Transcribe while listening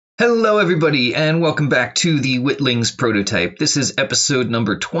Hello everybody and welcome back to the WitlingsPrototype. This is episode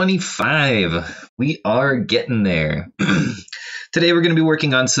number 25. We are getting there. Today we're going to be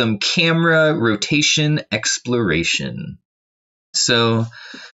working on some camera rotation exploration. So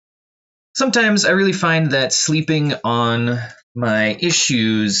sometimes I really find that sleeping on my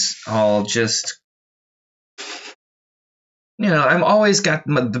issues, I'll just, I'm always got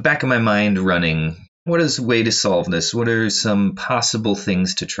the back of my mind running. What is a way to solve this? What are some possible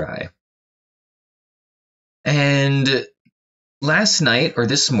things to try? And last night, or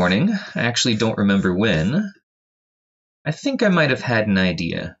this morning, I actually don't remember when, I think I might have had an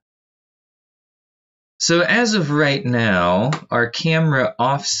idea. So as of right now, our camera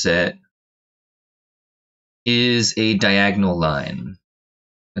offset is a diagonal line.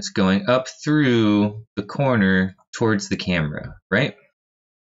 It's going up through the corner towards the camera, right?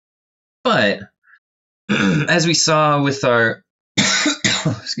 But as we saw with our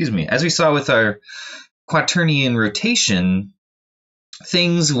quaternion rotation,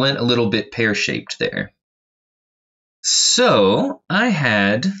 things went a little bit pear-shaped there. So I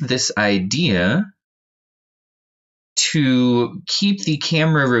had this idea to keep the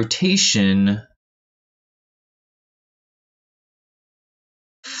camera rotation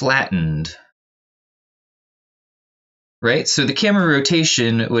flattened, right? So the camera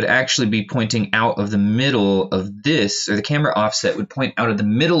rotation would actually be pointing out of the middle of this, or the camera offset would point out of the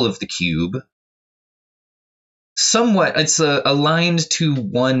middle of the cube. Somewhat, it's aligned to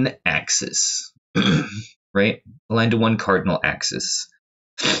one axis, right? Aligned to one cardinal axis.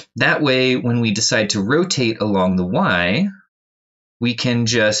 That way, when we decide to rotate along the Y, we can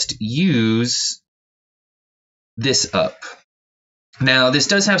just use this up. Now, this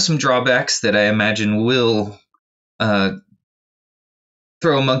does have some drawbacks that I imagine will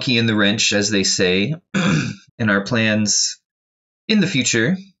throw a monkey in the wrench, as they say, in our plans in the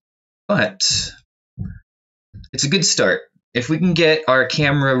future, but it's a good start. If we can get our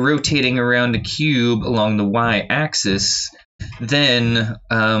camera rotating around a cube along the Y-axis, then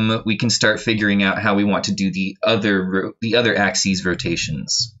we can start figuring out how we want to do the other axes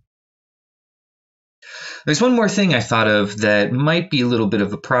rotations. There's one more thing I thought of that might be a little bit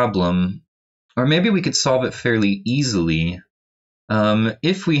of a problem, or maybe we could solve it fairly easily.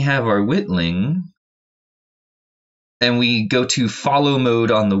 If we have our Witling, and we go to follow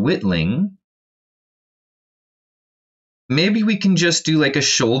mode on the Witling, maybe we can just do like a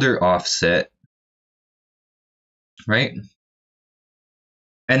shoulder offset, right?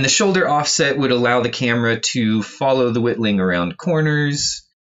 And the shoulder offset would allow the camera to follow the Witling around corners.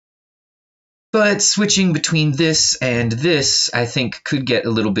 But switching between this and this, I think, could get a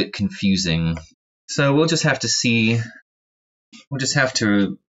little bit confusing. So we'll just have to see. We'll just have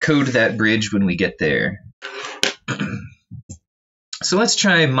to code that bridge when we get there. So let's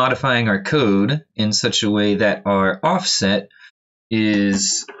try modifying our code in such a way that our offset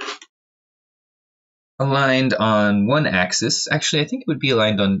is aligned on one axis. Actually, I think it would be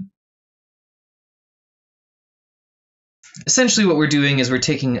aligned on... Essentially what we're doing is we're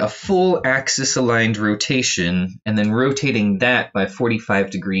taking a full axis aligned rotation and then rotating that by 45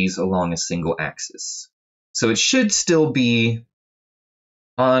 degrees along a single axis. So it should still be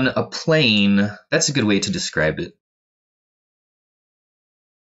on a plane. That's a good way to describe it.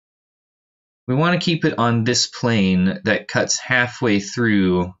 We want to keep it on this plane that cuts halfway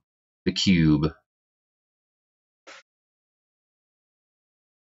through the cube.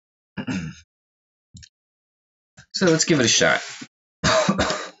 So let's give it a shot.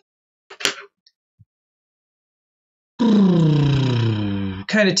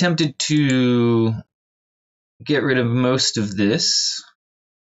 Kind of tempted to get rid of most of this.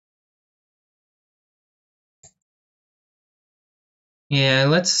 Yeah,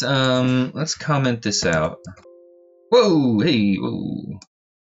 let's comment this out. Whoa, hey, whoa.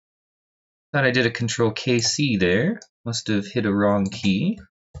 Thought I did a Control KC there. Must have hit a wrong key.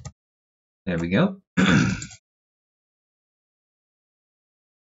 There we go.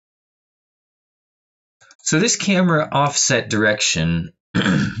 So this camera offset direction,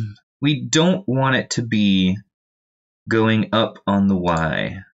 we don't want it to be going up on the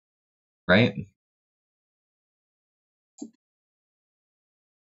Y, right?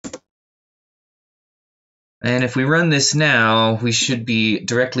 And if we run this now, we should be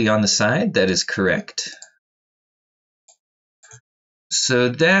directly on the side. That is correct. So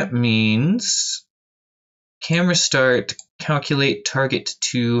that means camera start, calculate target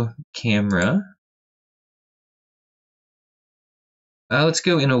to camera. Let's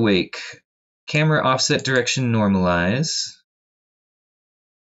go in awake. Camera offset direction normalize.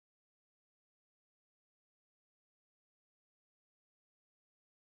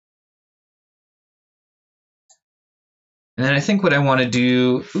 And then I think what I want to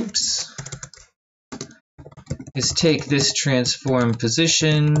do, oops, is take this transform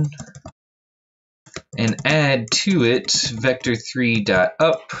position and add to it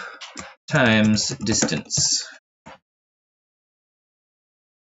vector3.up times distance.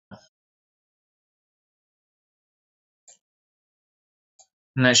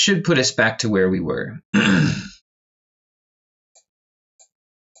 And that should put us back to where we were.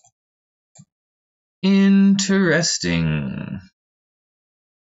 Interesting.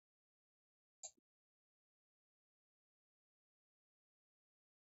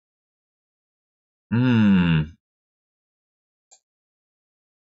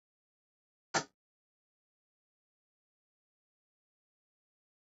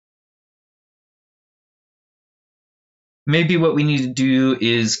 Maybe what we need to do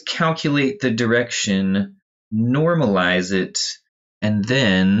is calculate the direction, normalize it, and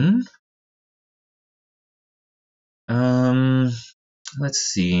then, let's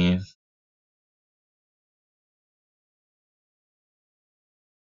see.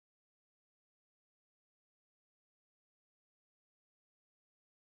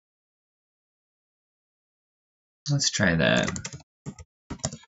 Let's try that.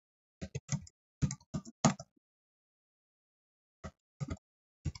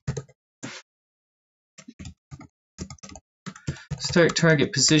 Start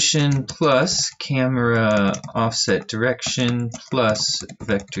target position plus camera offset direction plus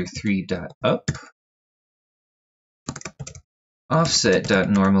vector3.up.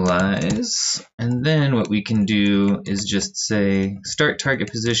 Offset.normalize. And then what we can do is just say start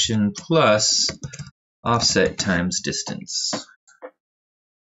target position plus offset times distance.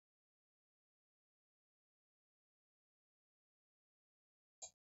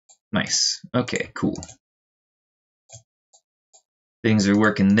 Nice. Okay, cool. Things are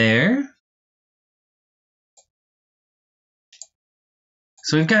working there.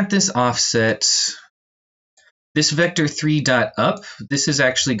 So we've got this offset. This vector3.up, this is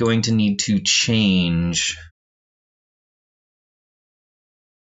actually going to need to change.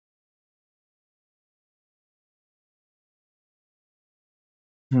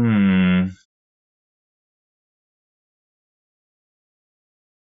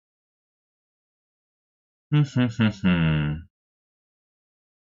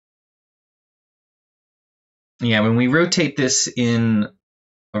 Yeah, when we rotate this in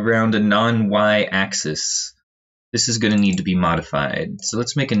around a non-y axis, this is going to need to be modified. So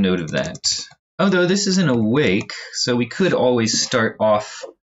let's make a note of that. Although this isn't awake, so we could always start off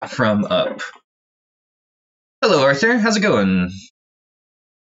from up. Hello, Arthur. How's it going?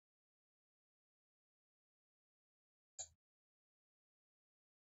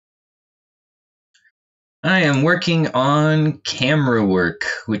 I am working on camera work,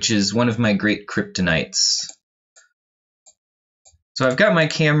 which is one of my great kryptonites. So I've got my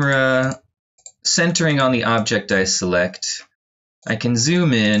camera centering on the object I select. I can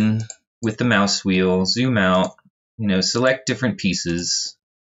zoom in with the mouse wheel, zoom out, select different pieces,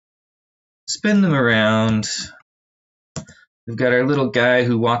 spin them around. We've got our little guy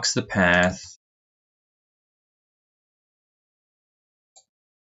who walks the path.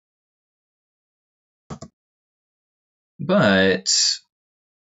 But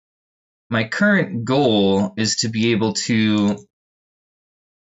my current goal is to be able to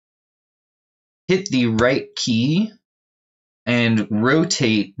hit the right key and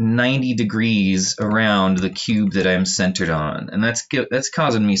rotate 90 degrees around the cube that I'm centered on. And that's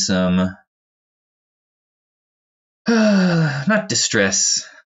causing me some, not distress,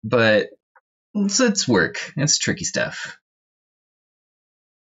 but it's work. It's tricky stuff.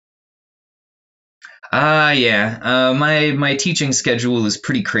 Yeah. My teaching schedule is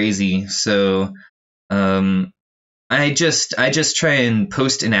pretty crazy, so I just try and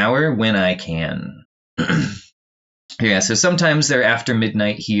post an hour when I can. Yeah, so sometimes they're after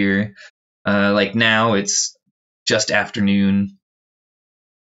midnight here. Like now it's just afternoon.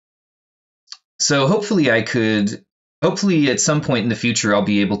 So hopefully at some point in the future I'll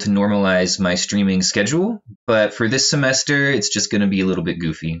be able to normalize my streaming schedule, but for this semester it's just going to be a little bit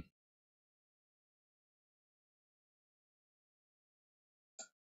goofy.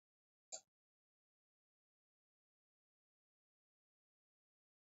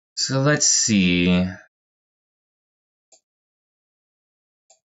 So let's see.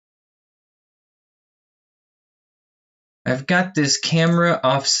 I've got this camera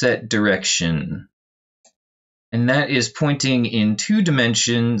offset direction, and that is pointing in 2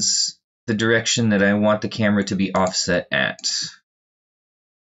 dimensions the direction that I want the camera to be offset at.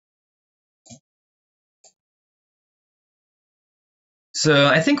 So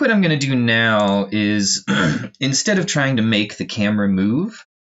I think what I'm going to do now is, instead of trying to make the camera move,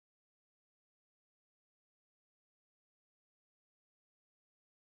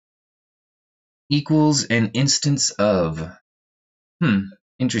 equals an instance of.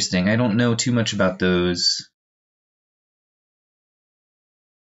 Interesting. I don't know too much about those.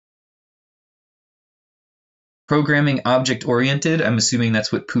 Programming object-oriented, I'm assuming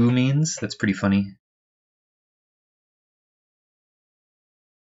that's what poo means. That's pretty funny.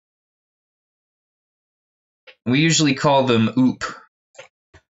 We usually call them oop,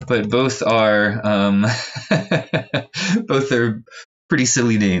 but both are both are pretty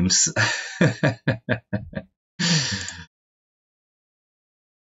silly names.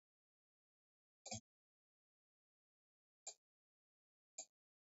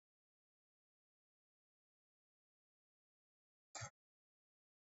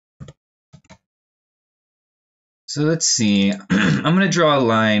 So let's see. I'm going to draw a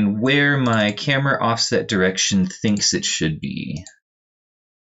line where my camera offset direction thinks it should be.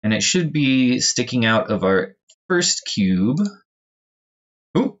 And it should be sticking out of our first cube.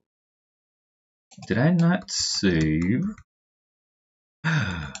 Oh, did I not save?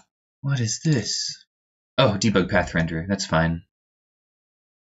 What is this? Oh, debug path renderer. That's fine.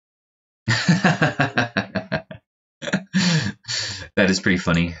 That is pretty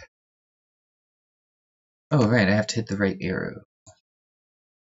funny. Oh, right, I have to hit the right arrow.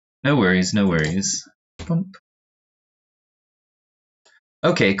 No worries, no worries. Bump.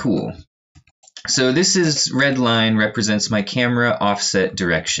 Okay, cool. So this is red line represents my camera offset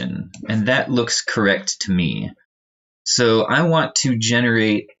direction, and that looks correct to me. So I want to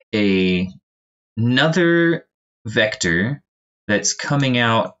generate another vector that's coming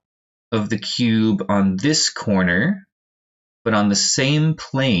out of the cube on this corner, but on the same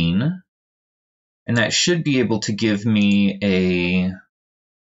plane, and that should be able to give me a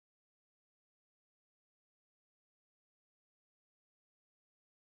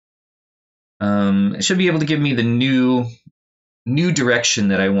it should be able to give me the new direction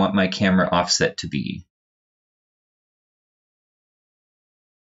that I want my camera offset to be.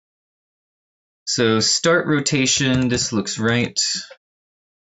 So start rotation, this looks right.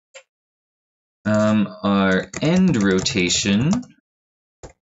 Our end rotation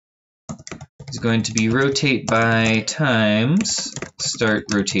is going to be rotate by times start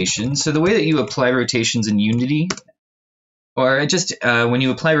rotation. So the way that you apply rotations in Unity, or just when you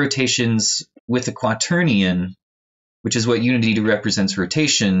apply rotations with a quaternion, which is what Unity represents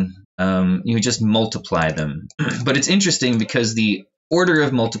rotation, you just multiply them. But it's interesting because the order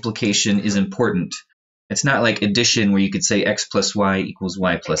of multiplication is important. It's not like addition where you could say x plus y equals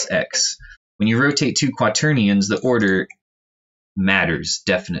y plus x. When you rotate two quaternions, the order matters,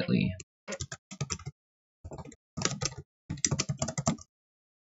 definitely.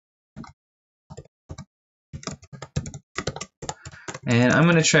 And I'm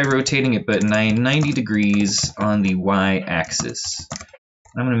going to try rotating it, but 90 degrees on the y-axis.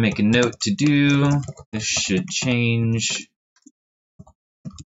 I'm going to make a note to do. This should change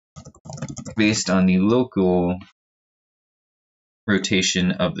based on the local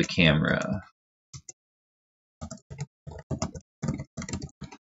rotation of the camera.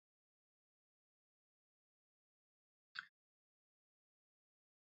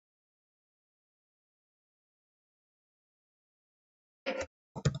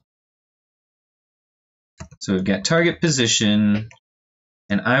 So we've got target position,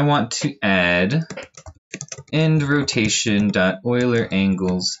 and I want to add end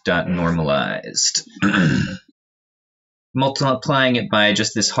rotation.euler-angles.normalized. Multiplying it by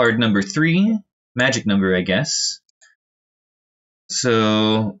just this hard number 3, magic number, I guess,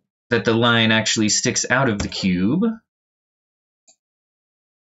 so that the line actually sticks out of the cube.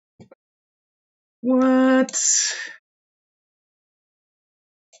 What?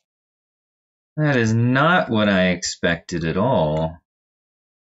 That is not what I expected at all.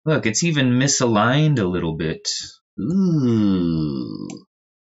 Look, it's even misaligned a little bit. Ooh.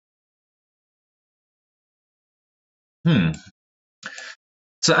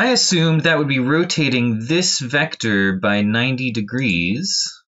 So I assumed that would be rotating this vector by 90 degrees.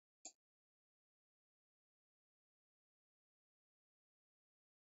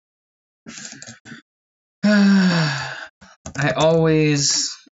 I always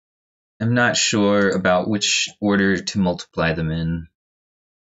am not sure about which order to multiply them in.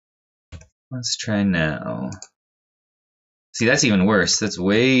 Let's try now. See, that's even worse. That's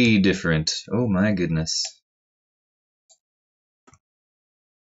way different. Oh my goodness.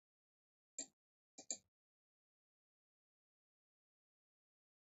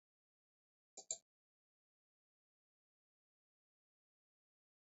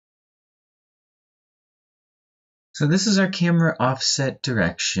 So this is our camera offset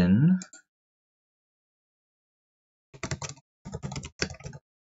direction.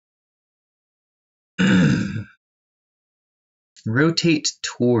 Rotate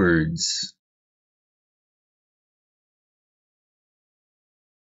towards.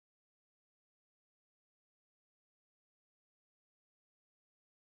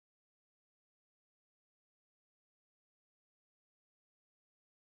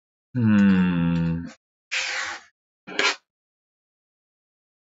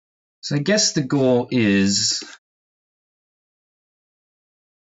 So I guess the goal is,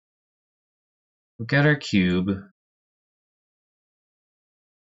 we've got our cube.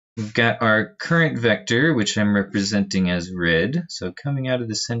 We've got our current vector, which I'm representing as red. So coming out of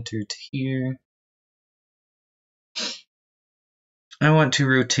the center to here. I want to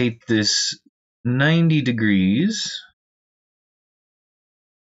rotate this 90 degrees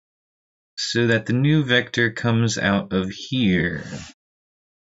so that the new vector comes out of here.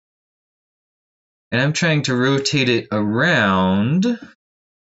 And I'm trying to rotate it around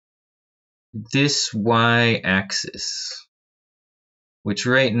this y-axis, which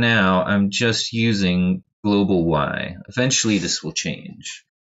right now I'm just using global y. Eventually this will change.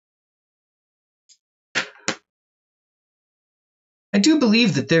 I do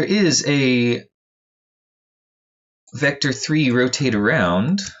believe that there is a vector 3 rotate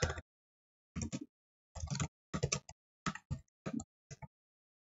around.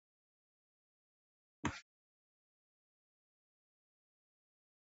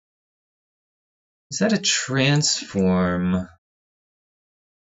 Is that a transform?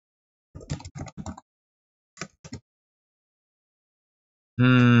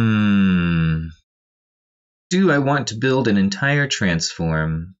 Do I want to build an entire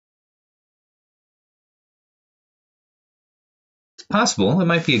transform? It's possible. It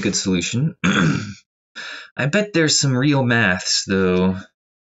might be a good solution. I bet there's some real maths, though.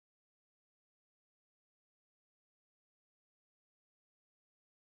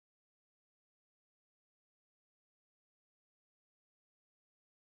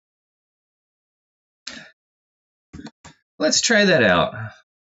 Let's try that out.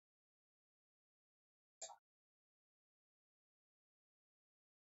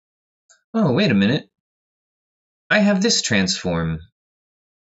 Oh, wait a minute. I have this transform.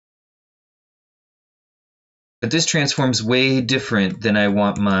 But this transform's way different than I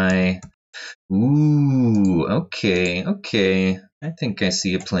want my... Ooh, okay. I think I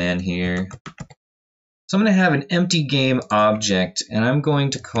see a plan here. So I'm going to have an empty game object, and I'm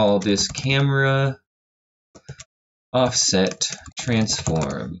going to call this camera offset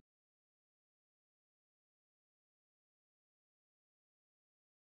transform.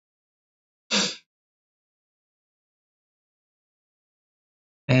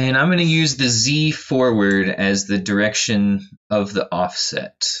 And I'm going to use the Z forward as the direction of the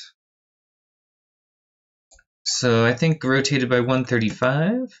offset. So I think rotated by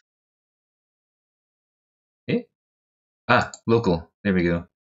 135. Okay. Ah, local. There we go.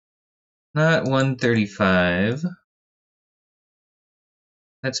 Not 135.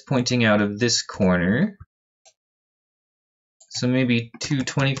 That's pointing out of this corner. So maybe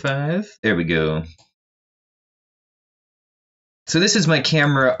 225. There we go. So this is my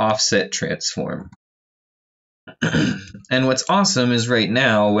camera offset transform. And what's awesome is right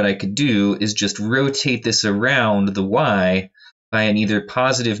now what I could do is just rotate this around the Y by an either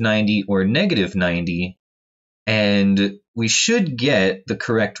positive 90 or negative 90, and we should get the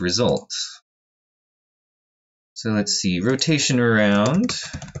correct results. So let's see, rotation around.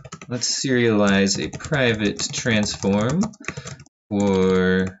 Let's serialize a private transform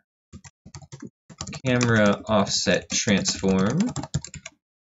for camera offset transform.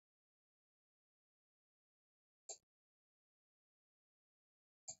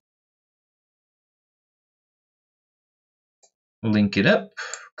 Link it up.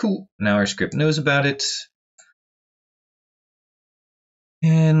 Cool. Now our script knows about it.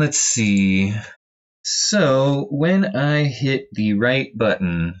 And let's see. So when I hit the right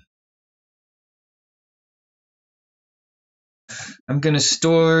button, I'm going to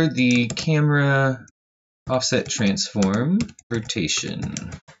store the camera offset transform rotation.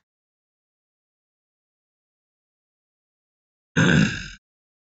 And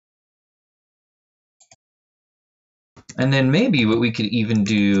then maybe what we could even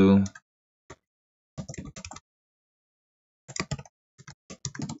do,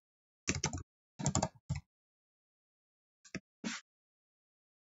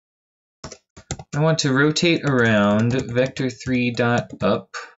 I want to rotate around vector 3 dot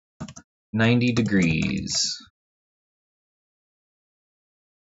up 90 degrees.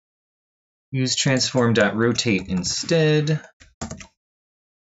 Use transform.rotate instead.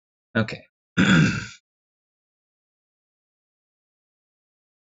 Okay.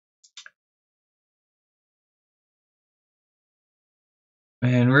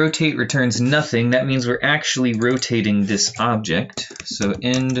 And rotate returns nothing. That means we're actually rotating this object. So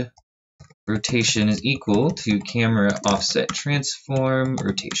end rotation is equal to camera offset transform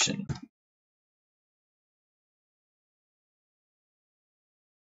rotation.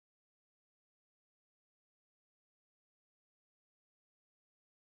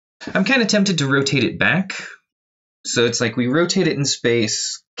 I'm kind of tempted to rotate it back. So it's like we rotate it in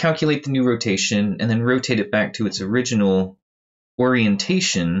space, calculate the new rotation, and then rotate it back to its original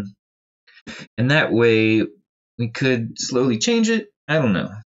orientation. And that way we could slowly change it. I don't know.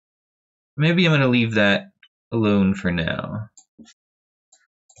 Maybe I'm going to leave that alone for now.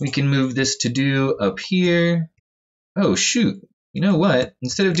 We can move this to do up here. Oh, shoot. You know what?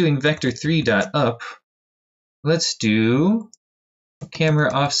 Instead of doing vector3.up, let's do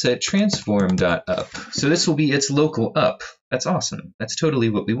camera offset transform.up. So this will be its local up. That's awesome. That's totally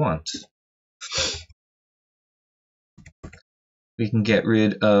what we want. We can get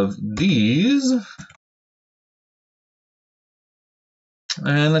rid of these.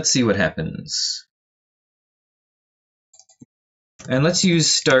 And let's see what happens. And let's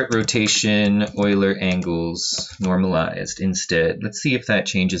use start rotation Euler angles normalized instead. Let's see if that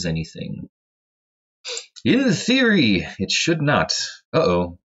changes anything. In theory, it should not.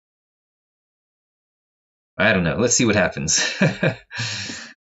 Uh-oh. I don't know. Let's see what happens.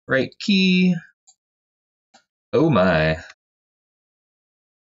 Right key. Oh my.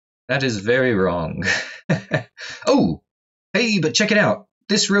 That is very wrong. Oh! Hey, but check it out.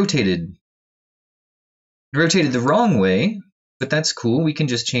 This rotated. It rotated the wrong way, but that's cool. We can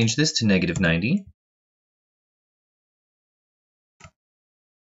just change this to -90.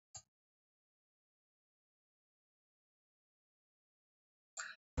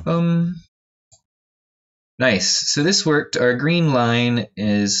 Nice. So this worked. Our green line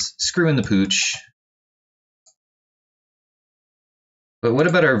is screwing the pooch. But what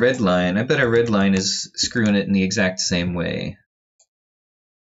about our red line? I bet our red line is screwing it in the exact same way.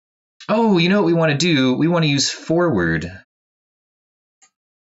 Oh, you know what we want to do? We want to use forward.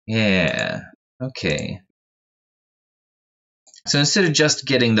 Yeah, okay. So instead of just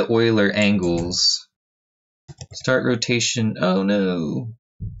getting the Euler angles, start rotation. Oh no.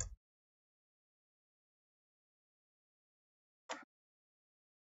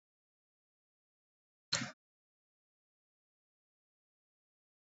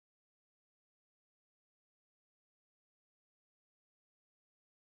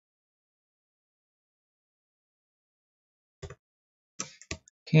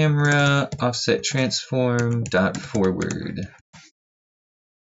 Camera offset transform dot forward.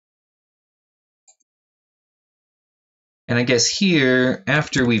 And I guess here,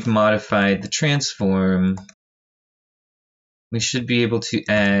 after we've modified the transform, we should be able to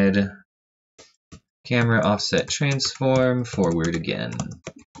add camera offset transform forward again.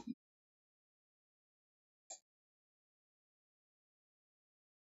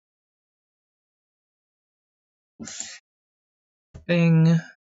 Bing.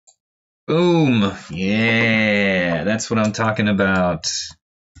 Boom. Yeah, that's what I'm talking about.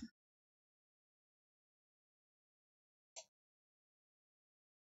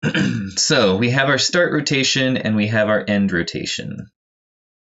 So we have our start rotation and we have our end rotation.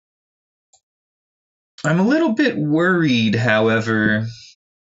 I'm a little bit worried, however,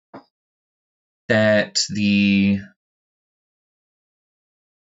 that the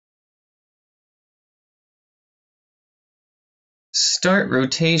start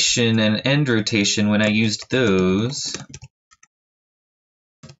rotation and end rotation, when I used those,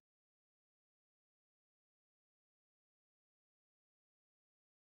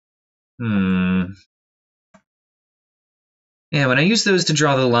 yeah, when I used those to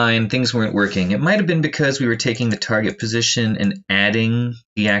draw the line, things weren't working. It might have been because we were taking the target position and adding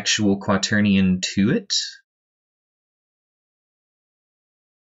the actual quaternion to it.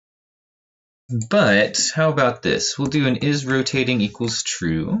 But how about this? We'll do an is rotating equals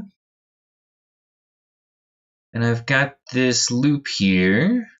true. And I've got this loop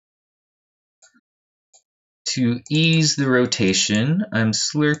here. To ease the rotation, I'm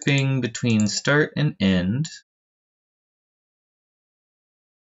slurping between start and end.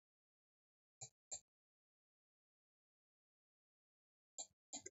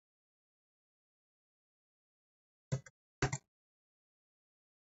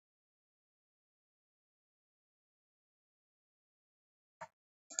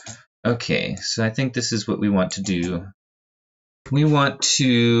 Okay, so I think this is what we want to do. We want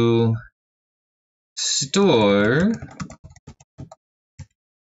to store.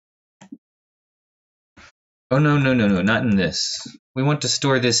 Oh, no, not in this. We want to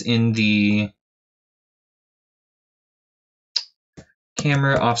store this in the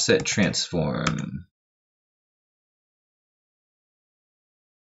camera offset transform.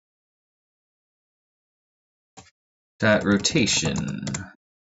 Dot rotation.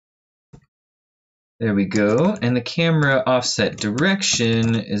 There we go. And the camera offset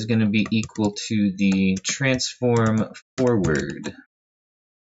direction is going to be equal to the transform forward.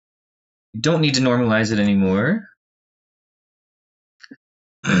 You don't need to normalize it anymore.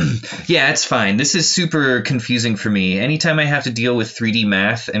 Yeah, it's fine. This is super confusing for me. Anytime I have to deal with 3D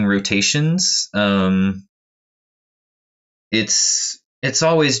math and rotations, it's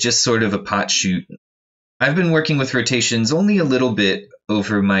always just sort of a pot shoot. I've been working with rotations only a little bit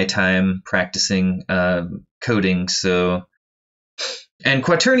over my time practicing coding, so... And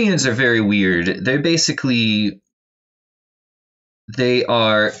quaternions are very weird. They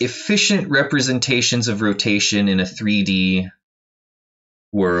are efficient representations of rotation in a 3D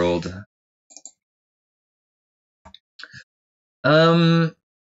world.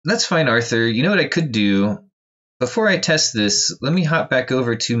 That's fine, Arthur. You know what I could do? Before I test this, let me hop back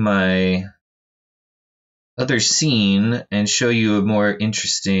over to my other scene and show you a more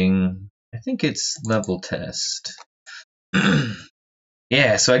interesting, I think it's level test.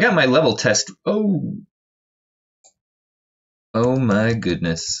 Yeah, so I got my level test. Oh my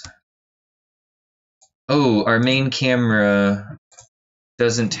goodness. Oh, our main camera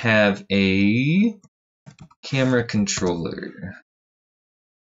doesn't have a camera controller.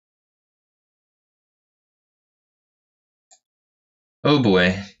 Oh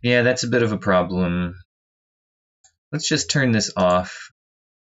boy, yeah, that's a bit of a problem. Let's just turn this off.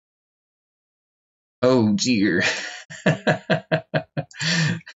 Oh dear.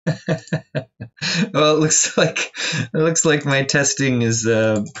 Well, it looks like my testing is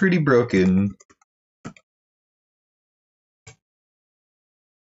pretty broken.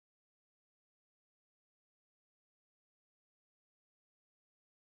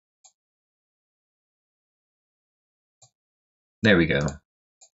 There we go.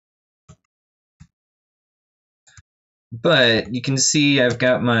 But you can see I've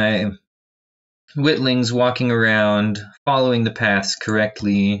got my Witlings walking around, following the paths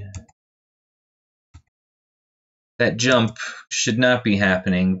correctly. That jump should not be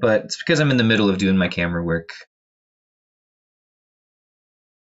happening, but it's because I'm in the middle of doing my camera work.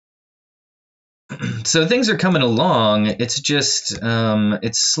 So things are coming along. It's just,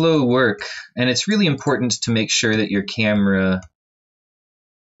 it's slow work, and it's really important to make sure that your camera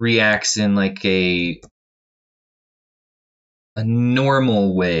reacts in like a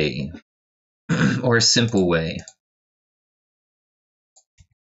normal way or a simple way.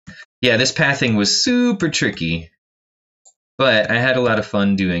 Yeah, this pathing was super tricky, but I had a lot of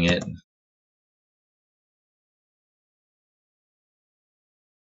fun doing it.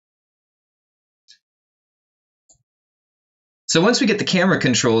 So once we get the camera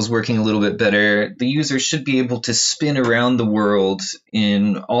controls working a little bit better, the user should be able to spin around the world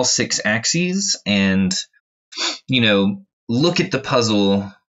in all 6 axes and, you know, look at the puzzle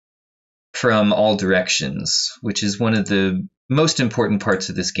from all directions, which is one of the most important parts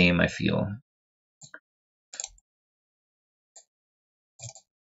of this game, I feel.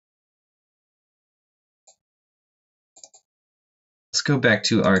 Let's go back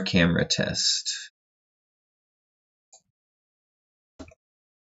to our camera test.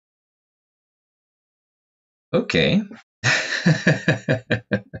 Okay.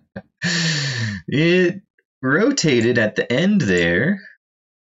 It rotated at the end there.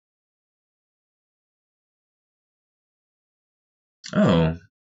 Oh.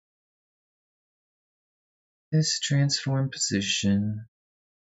 This transform position.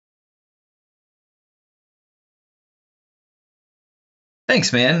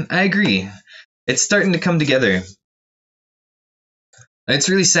 Thanks, man. I agree. It's starting to come together. It's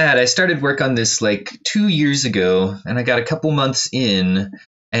really sad. I started work on this like 2 years ago, and I got a couple months in,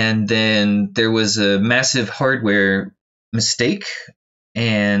 and then there was a massive hardware mistake,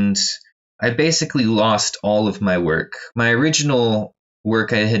 and I basically lost all of my work. My original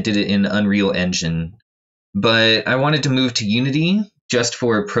work, I had did it in Unreal Engine, but I wanted to move to Unity just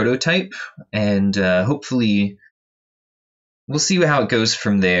for a prototype, and hopefully we'll see how it goes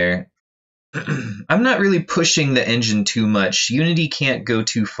from there. I'm not really pushing the engine too much. Unity can't go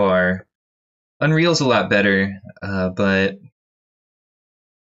too far. Unreal's a lot better, but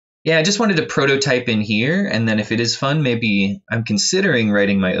yeah, I just wanted to prototype in here, and then if it is fun, maybe I'm considering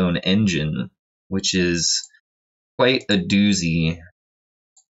writing my own engine, which is quite a doozy.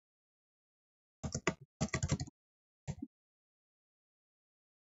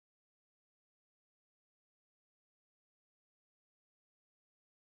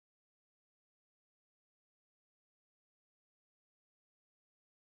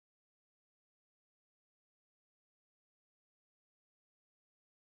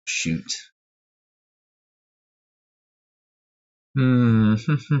 shoot. Hmm.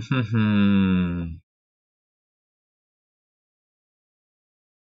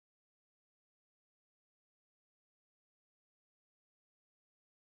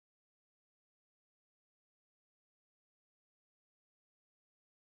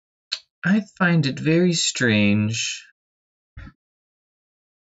 I find it very strange.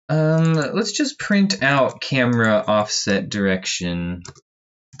 Let's just print out camera offset direction.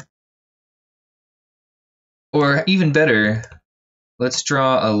 Or even better, let's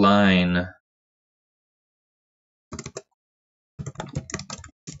draw a line.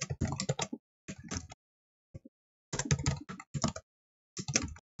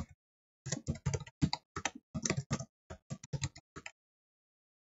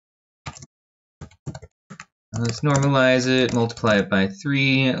 Let's normalize it, multiply it by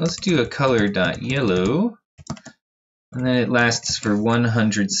 3. Let's do a color dot yellow. And then it lasts for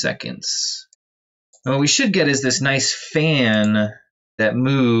 100 seconds. And what we should get is this nice fan that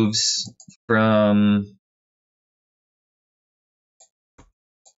moves from...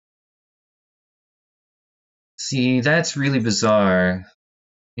 See, that's really bizarre.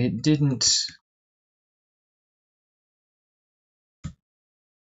 It didn't...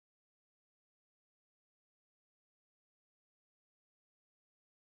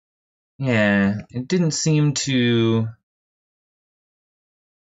 Yeah, it didn't seem to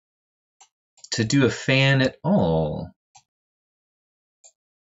do a fan at all.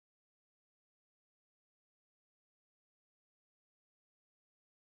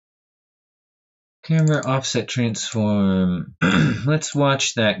 Camera offset transform. Let's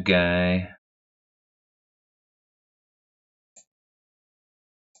watch that guy.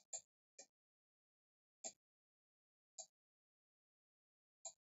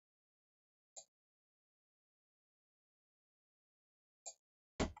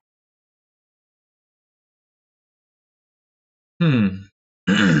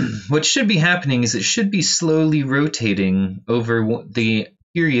 What should be happening is it should be slowly rotating over the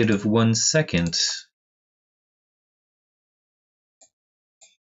period of 1 second.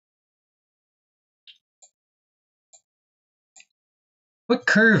 What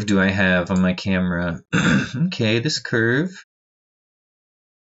curve do I have on my camera? Okay, this curve.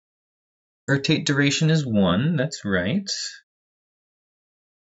 Rotate duration is 1, that's right.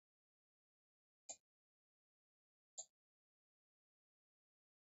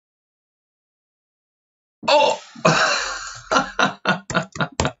 Oh!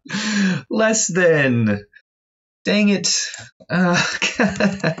 Less than. Dang it.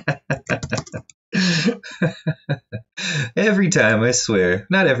 Every time, I swear.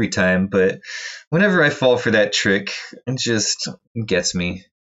 Not every time, but whenever I fall for that trick, it just gets me.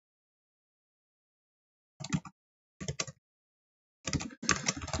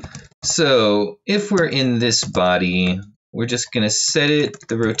 So if we're in this body, we're just going to set it,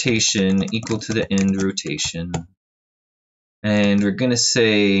 the rotation, equal to the end rotation. And we're going to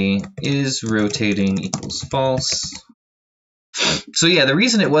say is rotating equals false. So yeah, the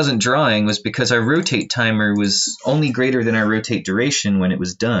reason it wasn't drawing was because our rotate timer was only greater than our rotate duration when it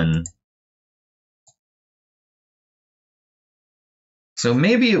was done. So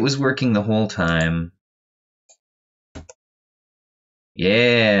maybe it was working the whole time.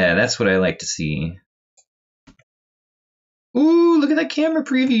 Yeah, that's what I like to see. Ooh, look at that camera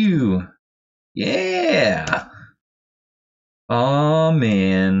preview. Yeah. Aw,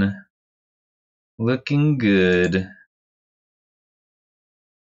 man. Looking good.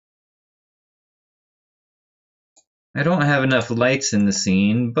 I don't have enough lights in the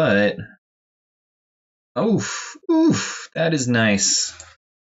scene, but... Oof, that is nice.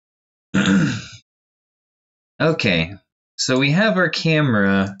 Okay, so we have our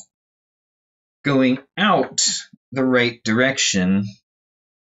camera going out the right direction.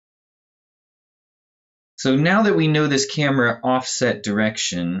 So now that we know this camera offset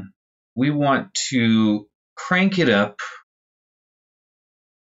direction, we want to crank it up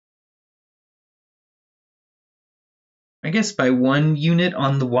I guess by 1 unit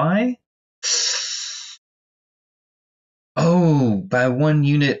on the Y? Oh, by 1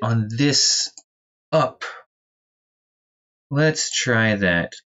 unit on this up. Let's try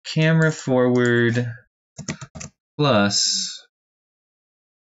that. Camera forward plus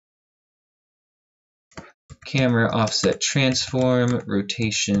camera offset transform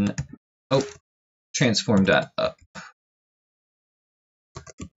rotation. Oh, transform dot up.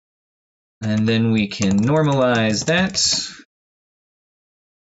 And then we can normalize that.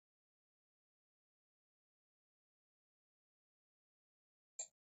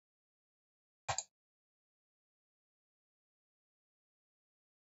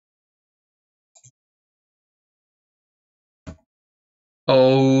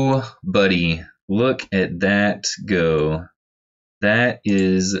 Oh, buddy, look at that go. That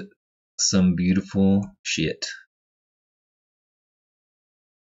is some beautiful shit.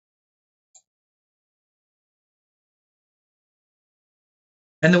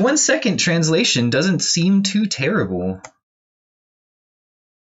 And the 1 second translation doesn't seem too terrible.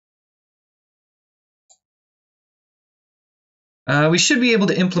 We should be able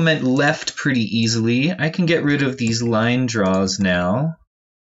to implement left pretty easily. I can get rid of these line draws now.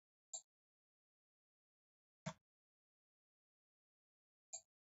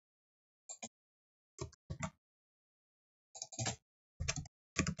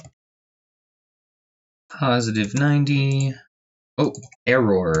 Positive 90. Oh,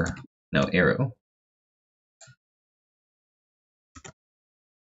 error. No, arrow.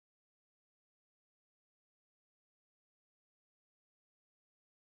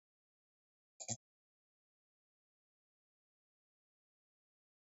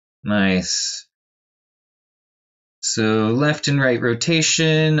 Nice. So left and right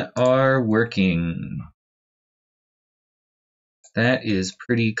rotation are working. That is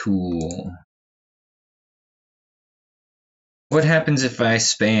pretty cool. What happens if I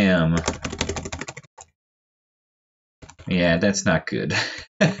spam? Yeah, that's not good.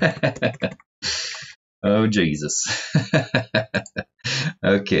 Oh, Jesus.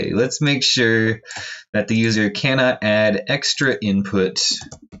 Okay, let's make sure that the user cannot add extra input.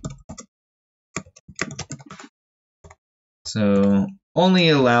 So only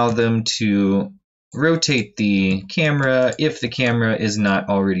allow them to rotate the camera if the camera is not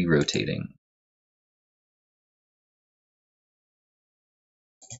already rotating.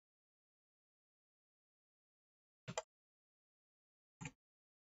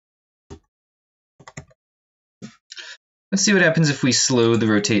 Let's see what happens if we slow the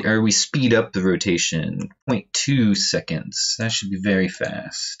rotate, or we speed up the rotation. 0.2 seconds. That should be very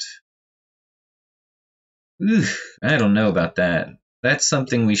fast. Oof, I don't know about that. That's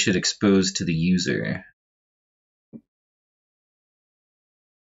something we should expose to the user.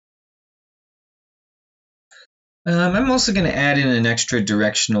 I'm also going to add in an extra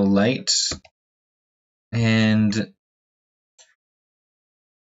directional light. And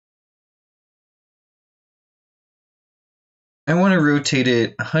I want to rotate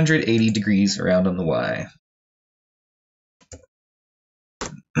it 180 degrees around on the Y.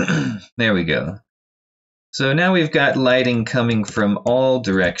 There we go. So now we've got lighting coming from all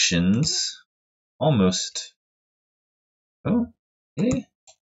directions. Almost. Oh, hey.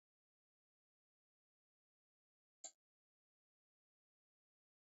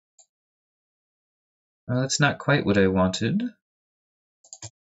 That's not quite what I wanted.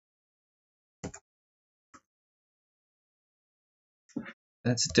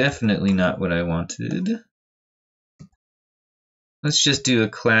 That's definitely not what I wanted. Let's just do a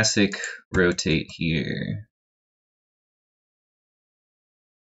classic rotate here.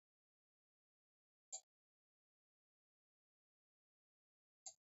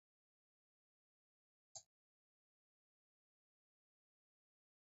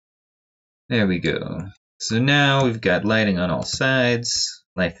 There we go. So now we've got lighting on all sides.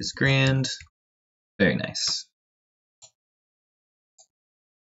 Life is grand. Very nice.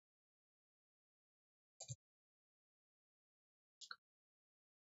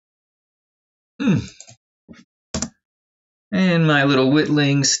 And my little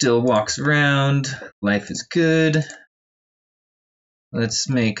Witling still walks around. Life is good. Let's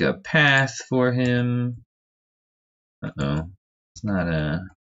make a path for him. Uh-oh. It's not a...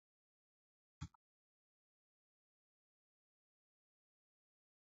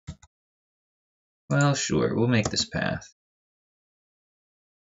 Well, sure. We'll make this path.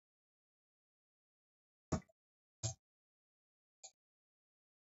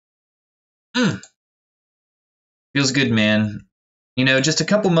 Feels good, man. You know, just a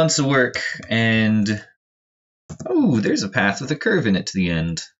couple months of work and... Oh, there's a path with a curve in it to the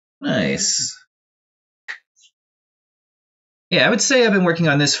end. Nice. Yeah, I would say I've been working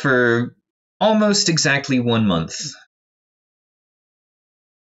on this for almost exactly 1 month.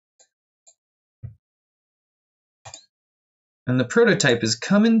 And the prototype is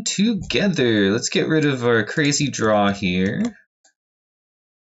coming together. Let's get rid of our crazy draw here.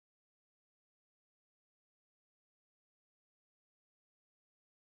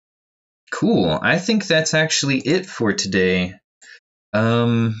 Cool. I think that's actually it for today.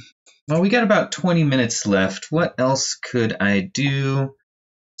 Well, we got about 20 minutes left. What else could I do?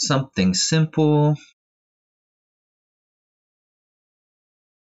 Something simple.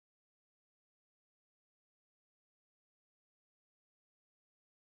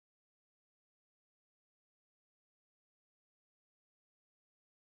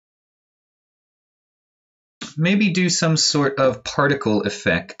 maybe do some sort of particle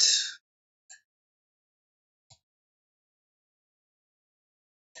effect.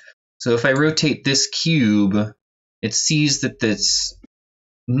 So if I rotate this cube, it sees that it's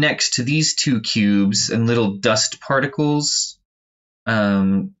next to these two cubes, and little dust particles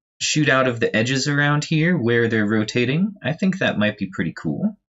shoot out of the edges around here where they're rotating. I think that might be pretty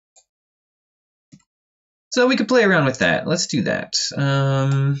cool. So we could play around with that. Let's do that.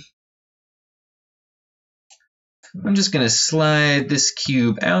 I'm just going to slide this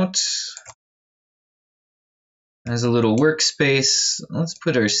cube out as a little workspace. Let's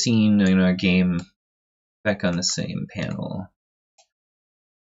put our scene in our game back on the same panel.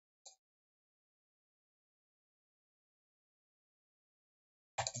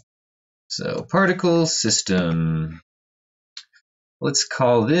 So particle system. Let's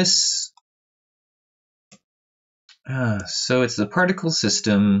call this. So it's the particle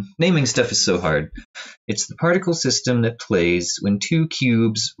system. Naming stuff is so hard. It's the particle system that plays when two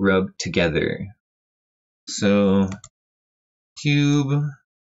cubes rub together. So cube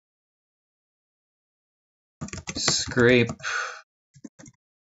scrape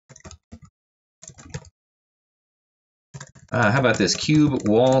how about this? Cube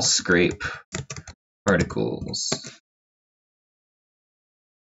wall scrape particles.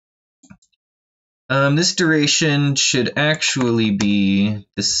 This duration should actually be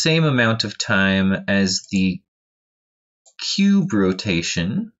the same amount of time as the cube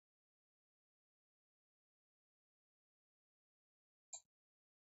rotation.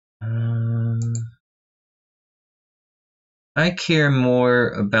 I care more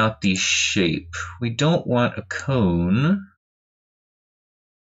about the shape. We don't want a cone.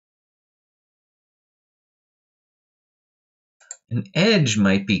 An edge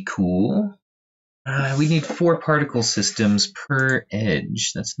might be cool. We need 4 particle systems per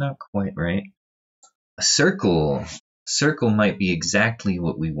edge. That's not quite right. A circle. A circle might be exactly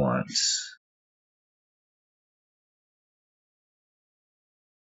what we want.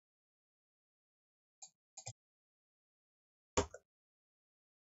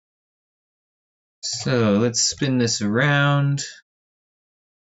 So let's spin this around.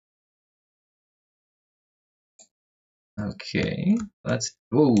 Okay, that's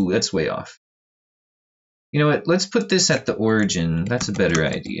way off. You know what, let's put this at the origin. That's a better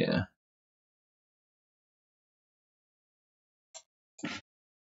idea.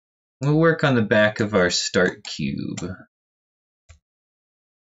 We'll work on the back of our start cube.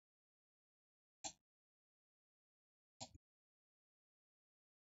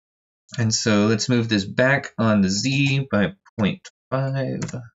 And so let's move this back on the Z by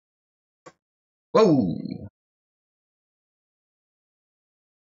 0.5. Whoa!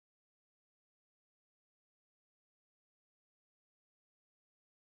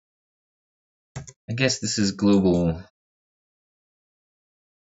 I guess this is global.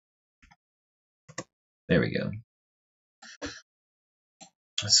 There we go.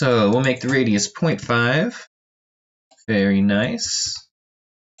 So we'll make the radius 0.5. Very nice.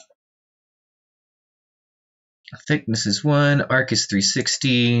 Thickness is 1. Arc is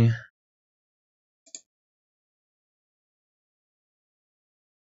 360.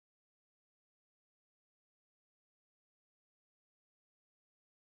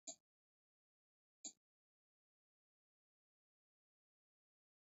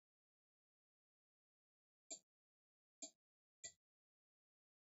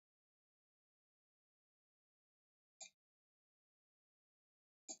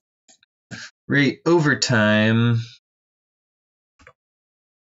 Rate over time.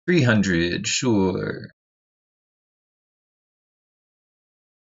 300, sure.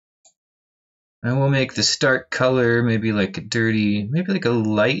 And we'll make the start color maybe like a dirty, maybe like a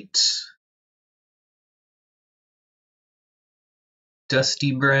light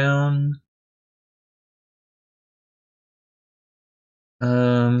dusty brown.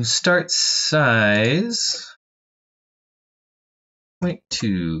 Start size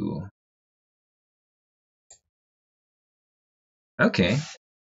 0.2. Okay,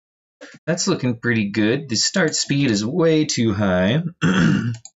 that's looking pretty good. The start speed is way too high.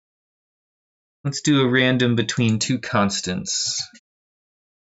 Let's do a random between 2 constants.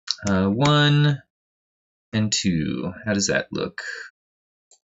 1 and 2. How does that look?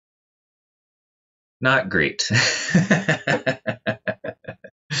 Not great.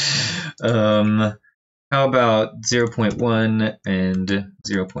 How about 0.1 and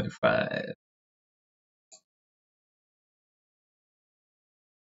 0.5?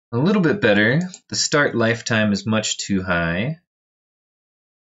 A little bit better. The start lifetime is much too high.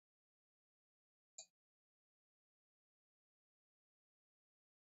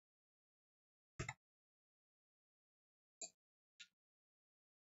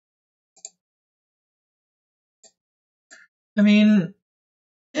 I mean,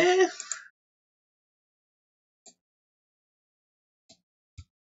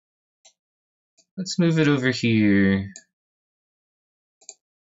 let's move it over here.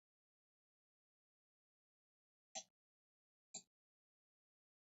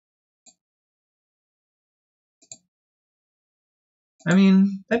 I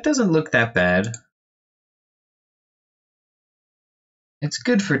mean, that doesn't look that bad. It's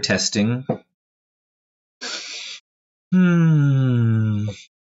good for testing.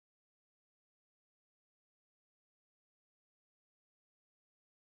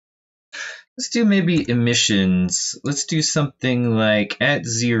 Let's do maybe emissions. Let's do something like at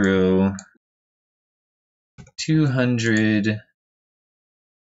 0, 200 to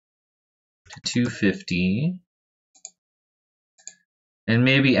 250. And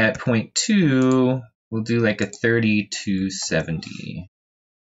maybe at 0.2, we'll do like a 30 to 70.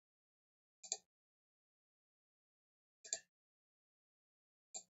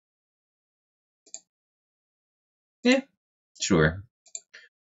 Yeah, sure.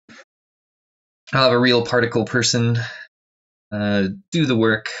 I'll have a real particle person do the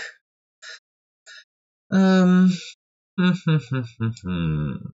work.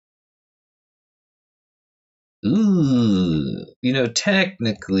 Ooh,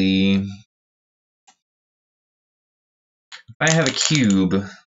 technically, if I have a cube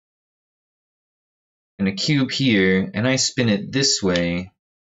and a cube here, and I spin it this way,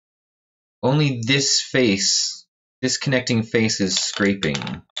 only this face, this connecting face is scraping.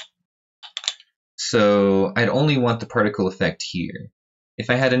 So I'd only want the particle effect here. If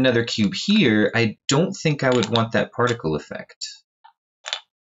I had another cube here, I don't think I would want that particle effect.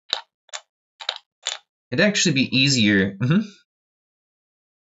 It'd actually be easier.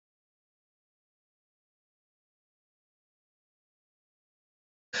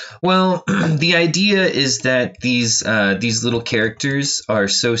 Well, the idea is that these little characters are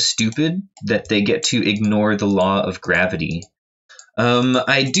so stupid that they get to ignore the law of gravity.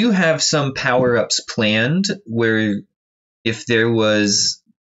 I do have some power-ups planned where if there was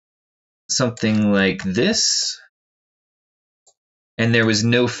something like this, and there was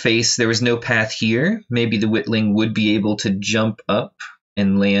no face, there was no path here, maybe the Witling would be able to jump up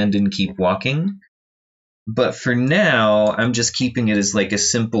and land and keep walking. But for now, I'm just keeping it as like a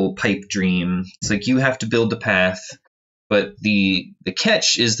simple pipe dream. It's like you have to build the path, but the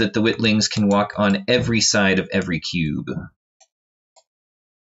catch is that the Witlings can walk on every side of every cube.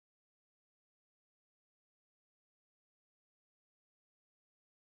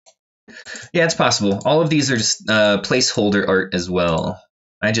 Yeah, it's possible. All of these are just placeholder art as well.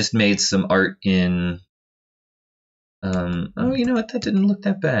 I just made some art in... oh, you know what? That didn't look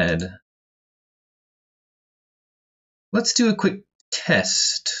that bad. Let's do a quick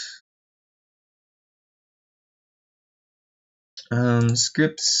test.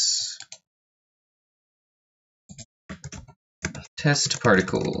 Scripts. Test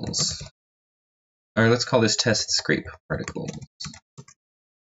particles. Or let's call this test scrape particles.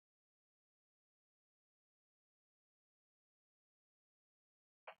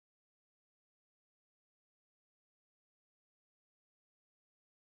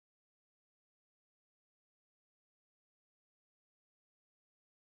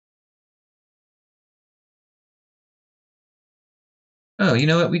 Oh, you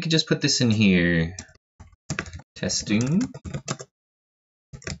know what? We could just put this in here. Testing.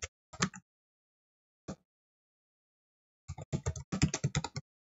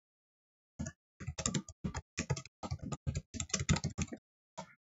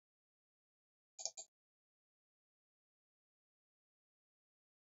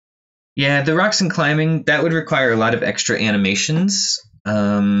 Yeah, the rocks and climbing, that would require a lot of extra animations.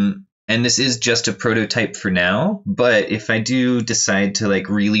 And this is just a prototype for now, but if I do decide to like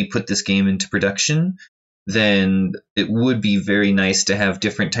really put this game into production, then it would be very nice to have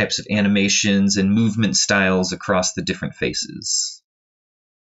different types of animations and movement styles across the different faces.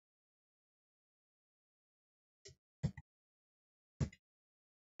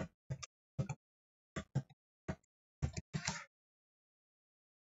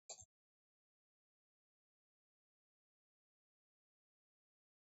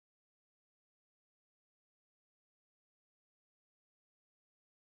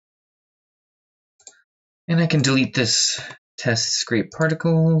 And I can delete this test scrape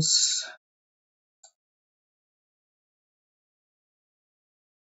particles.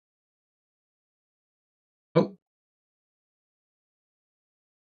 Oh.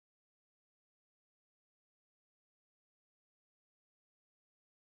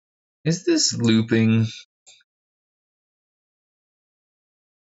 Is this looping?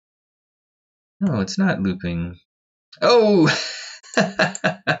 No, it's not looping. Oh,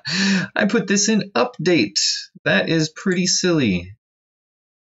 I put this in update. That is pretty silly.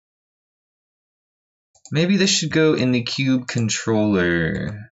 Maybe this should go in the cube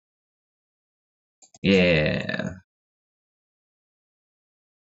controller. Yeah.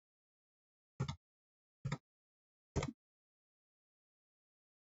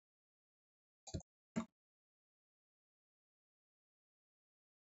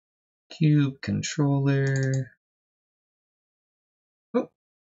 Cube controller.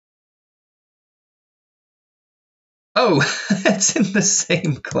 Oh, it's in the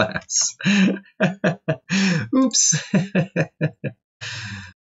same class. Oops.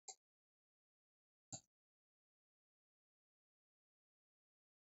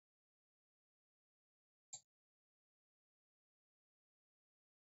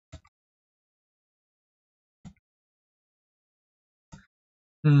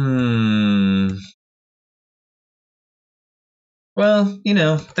 Well,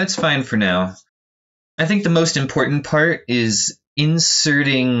 that's fine for now. I think the most important part is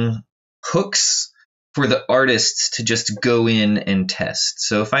inserting hooks for the artists to just go in and test.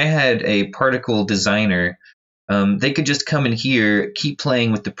 So if I had a particle designer, they could just come in here, keep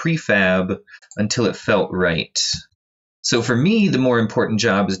playing with the prefab until it felt right. So for me, the more important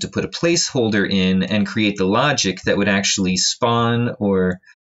job is to put a placeholder in and create the logic that would actually spawn or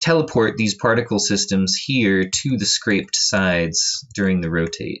teleport these particle systems here to the scraped sides during the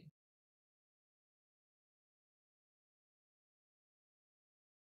rotate.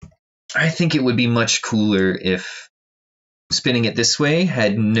 I think it would be much cooler if spinning it this way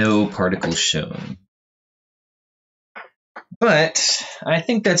had no particles shown. But I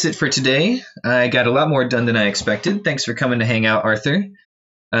think that's it for today. I got a lot more done than I expected. Thanks for coming to hang out, Arthur.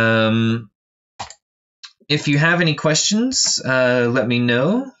 If you have any questions, let me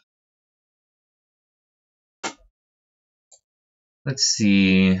know. Let's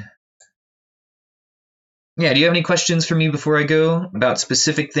see. Yeah, do you have any questions for me before I go about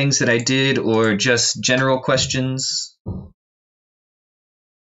specific things that I did or just general questions?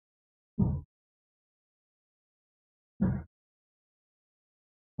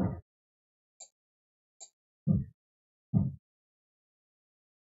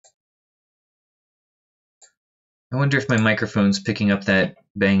 I wonder if my microphone's picking up that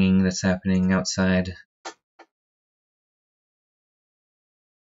banging that's happening outside.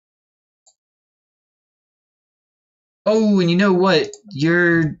 Oh, and you know what?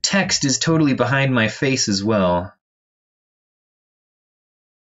 Your text is totally behind my face as well.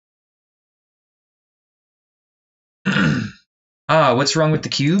 What's wrong with the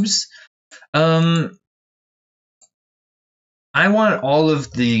cubes? I want all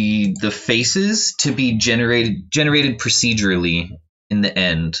of the faces to be generated procedurally in the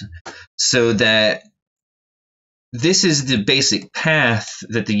end, so that this is the basic path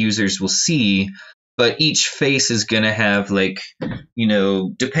that the users will see, but each face is going to have, like,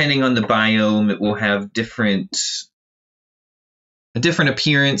 depending on the biome, it will have a different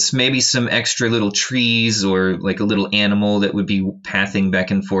appearance, maybe some extra little trees or like a little animal that would be pathing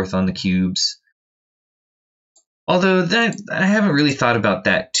back and forth on the cubes. Although that I haven't really thought about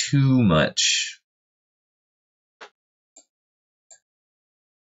that too much.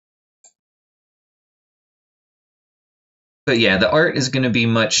 But yeah, the art is going to be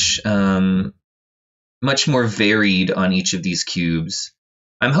much more varied on each of these cubes.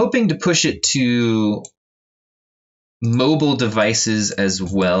 I'm hoping to push it to mobile devices as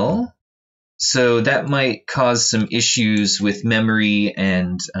well. So that might cause some issues with memory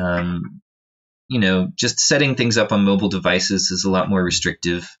and, just setting things up on mobile devices is a lot more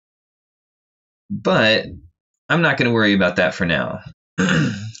restrictive. But I'm not going to worry about that for now.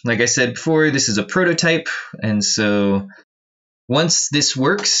 Like I said before, this is a prototype, and so once this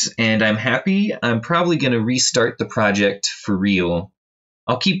works and I'm happy, I'm probably going to restart the project for real.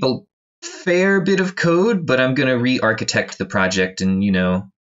 I'll keep a fair bit of code, but I'm going to re-architect the project and,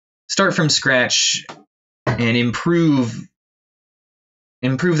 start from scratch and improve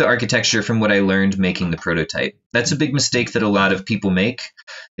the architecture from what I learned making the prototype. That's a big mistake that a lot of people make,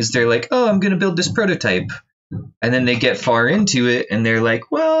 is they're like, oh, I'm going to build this prototype. And then they get far into it and they're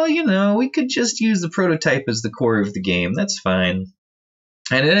like, well, we could just use the prototype as the core of the game. That's fine.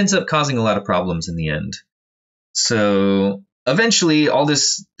 And it ends up causing a lot of problems in the end. So eventually, all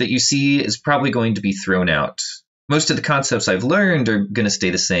this that you see is probably going to be thrown out. Most of the concepts I've learned are going to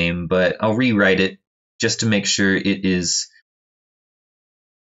stay the same, but I'll rewrite it just to make sure it is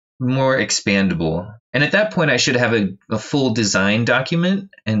more expandable. And at that point, I should have a full design document,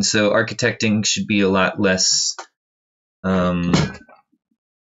 and so architecting should be a lot less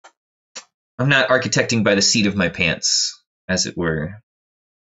I'm not architecting by the seat of my pants, as it were.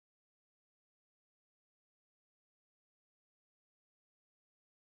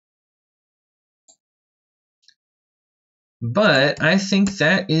 But I think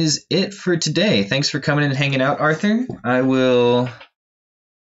that is it for today. Thanks for coming and hanging out, Arthur. I will,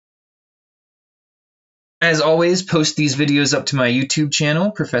 as always, post these videos up to my YouTube channel,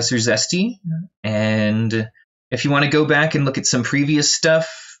 Professor Zesty. And if you want to go back and look at some previous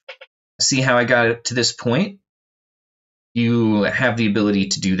stuff, see how I got it to this point, you have the ability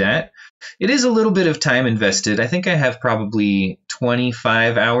to do that. It is a little bit of time invested. I think I have probably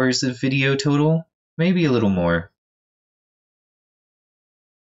 25 hours of video total, maybe a little more.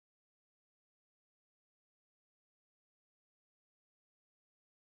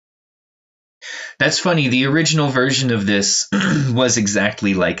 That's funny. The original version of this was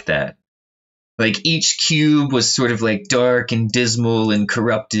exactly like that. Like each cube was sort of like dark and dismal and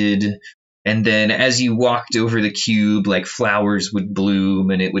corrupted. And then as you walked over the cube, like flowers would bloom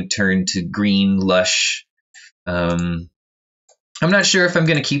and it would turn to green, lush. I'm not sure if I'm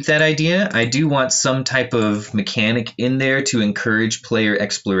going to keep that idea. I do want some type of mechanic in there to encourage player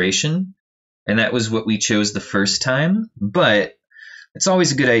exploration. And that was what we chose the first time. But it's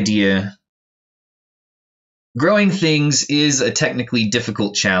always a good idea. Growing things is a technically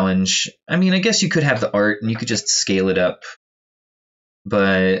difficult challenge. I mean, I guess you could have the art and you could just scale it up.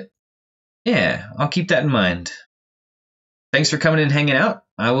 But yeah, I'll keep that in mind. Thanks for coming and hanging out.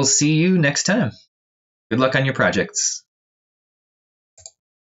 I will see you next time. Good luck on your projects.